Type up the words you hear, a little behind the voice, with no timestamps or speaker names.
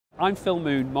I'm Phil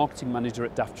Moon, Marketing Manager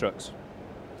at DAF Trucks.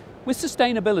 With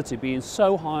sustainability being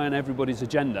so high on everybody's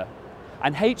agenda,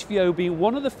 and HVO being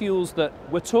one of the fuels that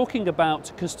we're talking about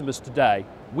to customers today,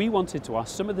 we wanted to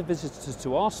ask some of the visitors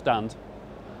to our stand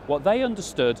what they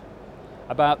understood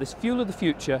about this fuel of the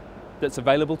future that's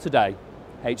available today,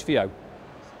 HVO.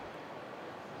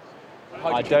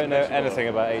 I don't know anything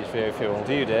about HVO fuel.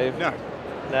 Do you, Dave? No.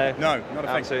 No? No, not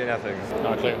a thing. Absolutely nothing.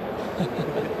 No clue.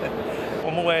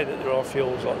 I'm aware that there are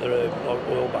fuels like that are like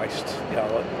oil-based,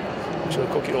 like sort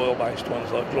of cooking oil-based ones,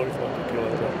 like glorified cooking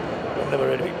oil. I've never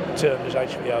heard of it termed as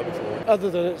HVO before. Other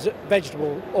than it's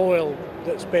vegetable oil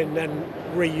that's been then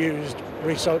reused,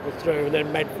 recycled through, and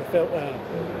then made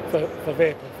for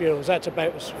vehicle fuels, that's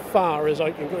about as far as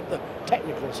I can go to the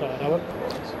technical side of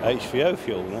it. HVO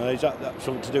fuel, now, is that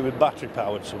something to do with battery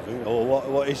powered something, or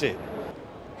what is it?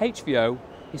 HVO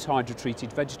is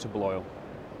hydrotreated vegetable oil.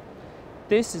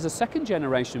 This is a second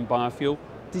generation biofuel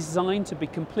designed to be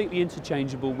completely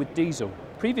interchangeable with diesel.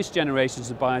 Previous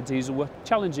generations of biodiesel were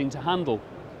challenging to handle,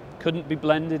 couldn't be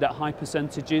blended at high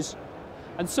percentages,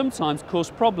 and sometimes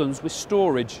caused problems with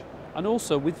storage and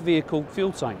also with vehicle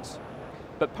fuel tanks.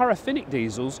 But paraffinic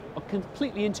diesels are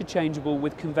completely interchangeable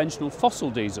with conventional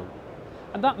fossil diesel,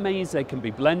 and that means they can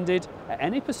be blended at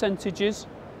any percentages,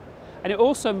 and it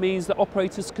also means that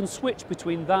operators can switch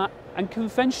between that and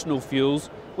conventional fuels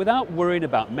without worrying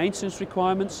about maintenance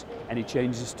requirements, any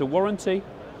changes to warranty,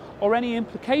 or any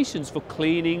implications for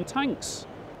cleaning tanks.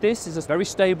 This is a very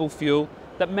stable fuel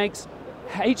that makes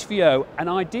HVO an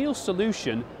ideal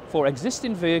solution for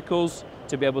existing vehicles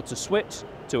to be able to switch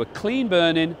to a clean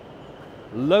burning,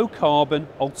 low carbon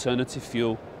alternative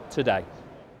fuel today.